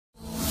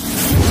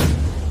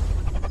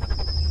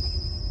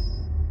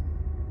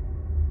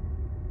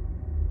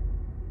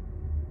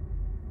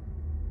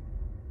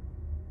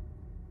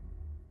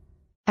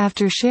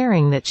After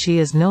sharing that she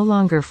is no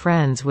longer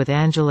friends with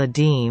Angela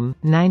Deem,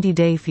 90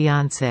 Day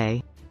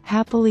Fiancé,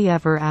 Happily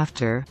Ever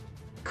After,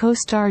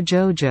 co-star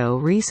Jojo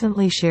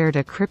recently shared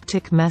a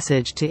cryptic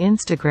message to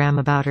Instagram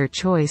about her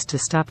choice to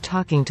stop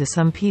talking to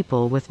some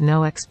people with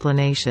no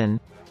explanation.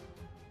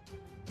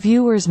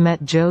 Viewers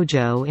met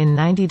Jojo in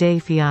 90 Day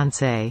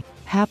Fiancé,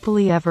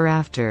 Happily Ever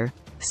After,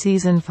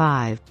 Season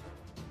 5.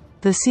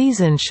 The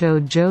season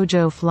showed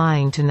Jojo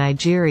flying to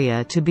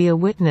Nigeria to be a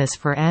witness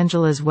for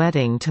Angela's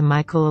wedding to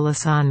Michael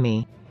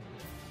Olasanmi.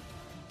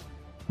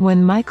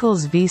 When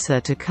Michael's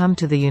visa to come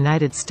to the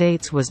United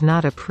States was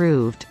not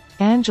approved,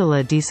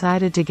 Angela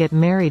decided to get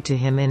married to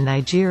him in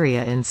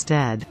Nigeria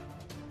instead.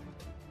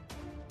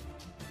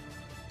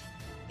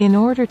 In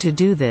order to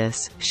do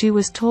this, she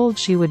was told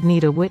she would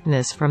need a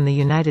witness from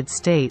the United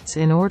States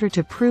in order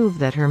to prove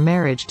that her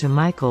marriage to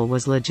Michael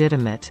was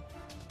legitimate.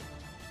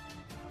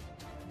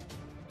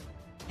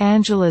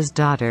 Angela's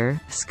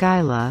daughter,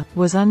 Skyla,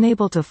 was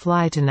unable to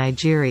fly to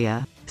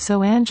Nigeria,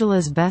 so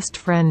Angela's best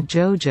friend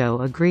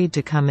Jojo agreed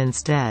to come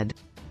instead.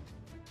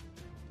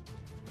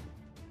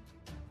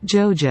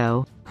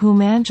 Jojo,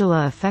 whom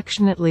Angela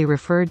affectionately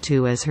referred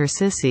to as her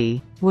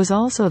sissy, was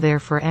also there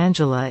for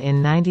Angela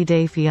in 90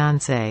 Day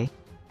Fiancé,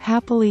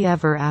 Happily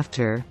Ever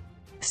After,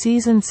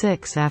 Season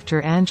 6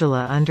 after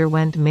Angela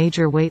underwent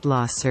major weight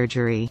loss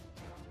surgery.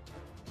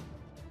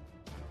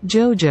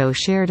 Jojo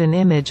shared an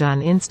image on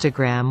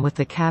Instagram with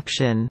the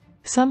caption,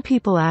 "Some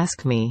people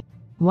ask me,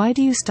 why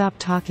do you stop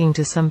talking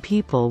to some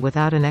people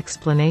without an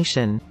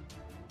explanation?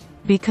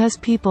 Because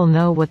people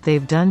know what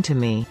they've done to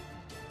me."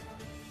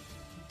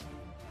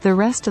 The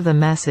rest of the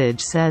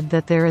message said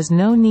that there is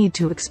no need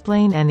to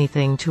explain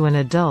anything to an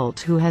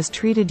adult who has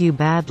treated you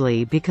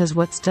badly because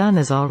what's done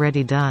is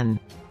already done.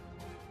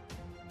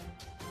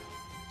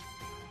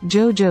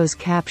 Jojo's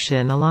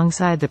caption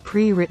alongside the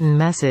pre-written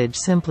message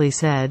simply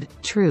said,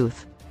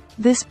 "Truth."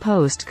 This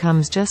post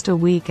comes just a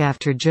week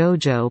after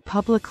Jojo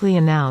publicly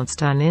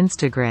announced on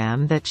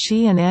Instagram that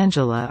she and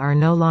Angela are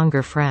no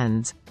longer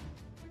friends.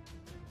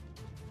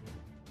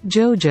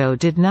 Jojo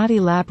did not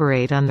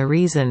elaborate on the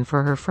reason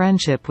for her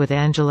friendship with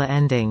Angela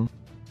ending.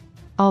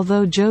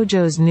 Although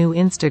Jojo's new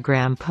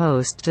Instagram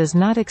post does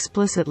not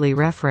explicitly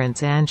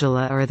reference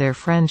Angela or their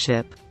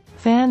friendship,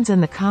 fans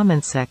in the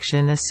comments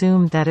section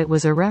assumed that it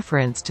was a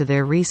reference to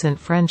their recent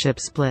friendship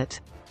split.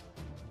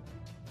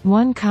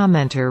 One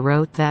commenter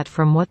wrote that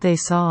from what they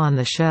saw on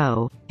the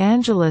show,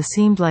 Angela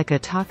seemed like a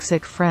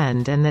toxic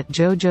friend and that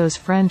Jojo's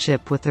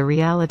friendship with the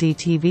reality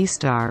TV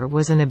star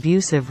was an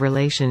abusive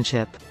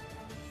relationship.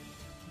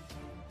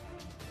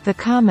 The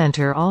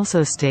commenter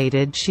also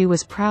stated she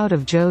was proud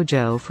of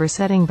Jojo for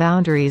setting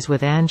boundaries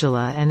with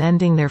Angela and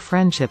ending their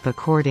friendship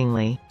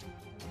accordingly.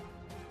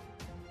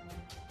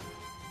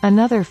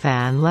 Another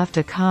fan left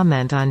a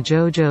comment on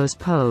Jojo's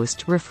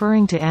post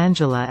referring to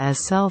Angela as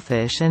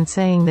selfish and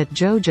saying that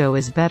Jojo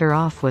is better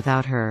off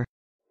without her.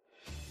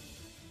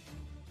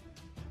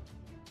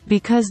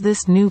 Because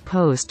this new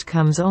post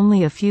comes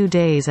only a few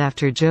days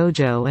after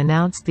Jojo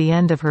announced the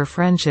end of her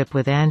friendship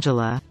with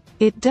Angela,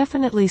 it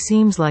definitely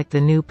seems like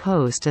the new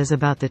post is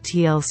about the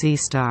TLC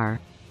star.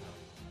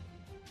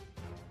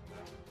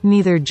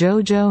 Neither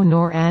Jojo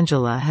nor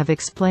Angela have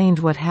explained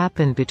what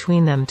happened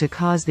between them to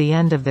cause the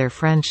end of their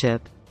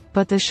friendship,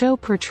 but the show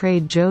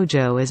portrayed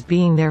Jojo as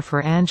being there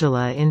for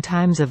Angela in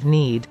times of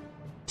need,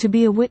 to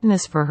be a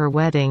witness for her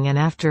wedding and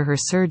after her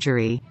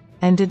surgery,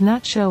 and did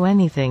not show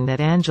anything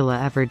that Angela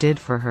ever did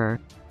for her.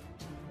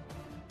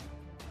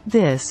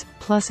 This,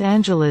 plus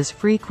Angela's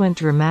frequent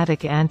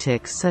dramatic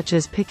antics such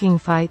as picking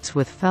fights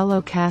with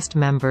fellow cast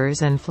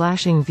members and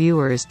flashing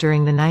viewers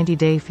during the 90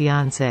 Day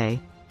Fiancé,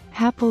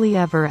 Happily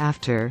Ever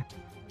After,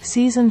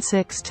 Season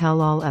 6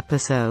 tell-all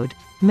episode,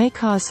 may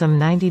cause some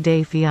 90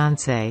 Day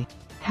Fiancé,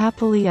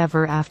 Happily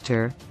Ever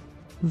After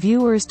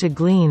viewers to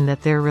glean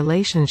that their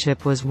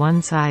relationship was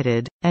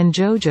one-sided, and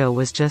Jojo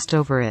was just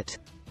over it.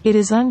 It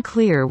is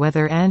unclear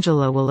whether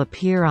Angela will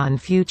appear on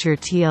future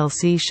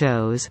TLC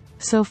shows,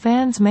 so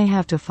fans may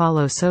have to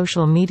follow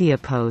social media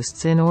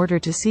posts in order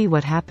to see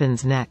what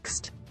happens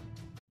next.